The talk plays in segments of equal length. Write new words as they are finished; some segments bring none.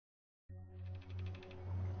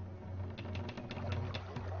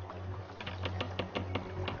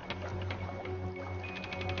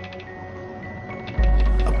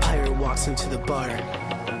walks into the bar.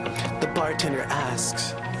 The bartender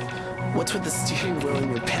asks, "What's with the steering wheel in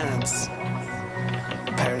your pants?"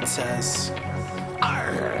 The pirate says,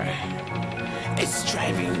 "Arr, it's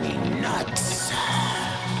driving me nuts."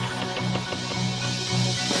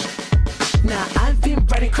 Now I've been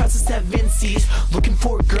riding across the 7 seas, looking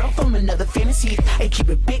for a girl from another fantasy. I keep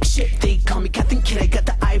a big ship, they call me Captain Kid. I got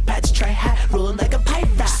the eye patch, try hat, rolling like a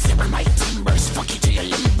pirate. Simmer my timbers, fuck you till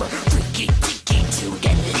you limber. Freaky deaky to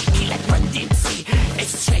get leaky like RUN DMC.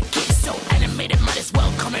 It's tricky, so animated, might as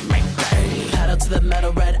well come in my bay. Paddle to the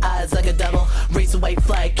metal, red eyes like a devil. Raise a white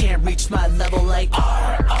flag, can't reach my level like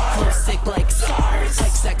RRR. Flow sick like SARS.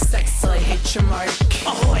 Sex, till I hit your mark.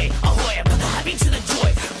 Ahoy, ahoy, I put the happy to the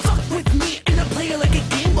joy. Fuck with me and I play it like a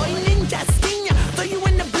Game Boy Ninja. Sting ya, throw you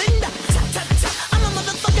in the blender. Ta, I'm a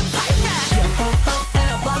motherfucking pirate. Yo ho ho, and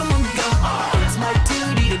I bottom on go. It's my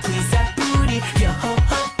duty to please that booty. Yo ho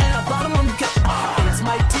ho, and I bottom on go. It's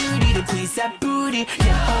my duty to please that booty.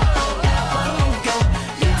 Yo ho ho, and I bottom on go.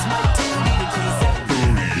 It's my duty to please that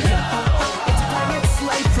booty. Yo ho ho, it's a pirate's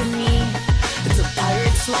life for me. It's a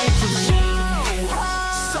pirate's life for me.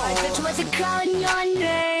 I bet you wasn't calling your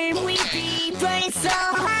name. We be burning so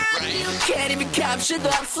hot you can't even capture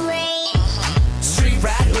the flame. Street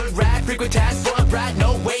rat, hood rat, frequent task, boy brat.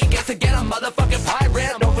 No way, guess again, a motherfucking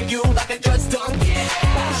pirate. I'm over you like I just done. Yeah,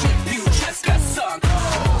 bullshit, you just got sunk.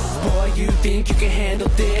 Boy, you think you can handle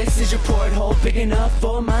this? Is your porthole big enough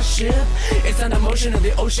for my ship? It's on the motion of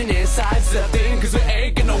the ocean inside the thing, cause we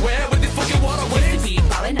ain't getting nowhere with these fucking waterways. Be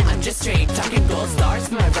ballin', I'm just straight talking gold stars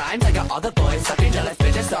for my rhymes. I got all the boys sucking jealous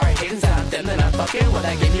bitches. Sorry, haters out them that I'm fucking. What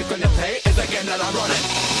I game you gonna pay is the game that I'm running.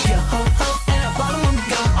 Yo ho ho, and I bottom on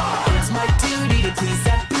go. It's my duty to please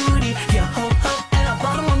that booty. Yo ho ho, and I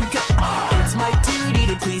bottom on go. It's my duty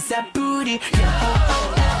to please that booty. Yo ho ho,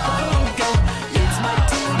 and I bottom on go. It's my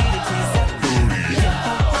duty to please that booty. Yo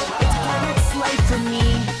ho ho, it's a pirate's life for me.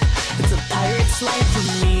 It's a pirate's life for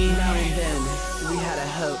me. Now and then, we had a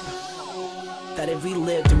hope that if we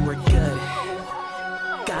lived and were good,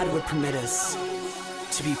 God would permit us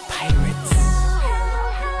to be pirates.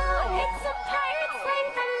 It's a pirate's life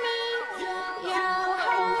for me. Yo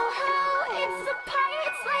ho ho, it's a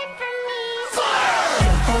pirate's life for me.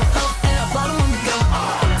 Yo ho ho, and I bottom on go.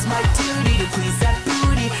 It's my duty to please that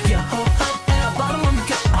booty. Yo ho ho, and I bottom on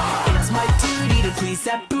go. It's my duty to please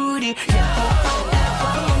that booty. Yo ho ho.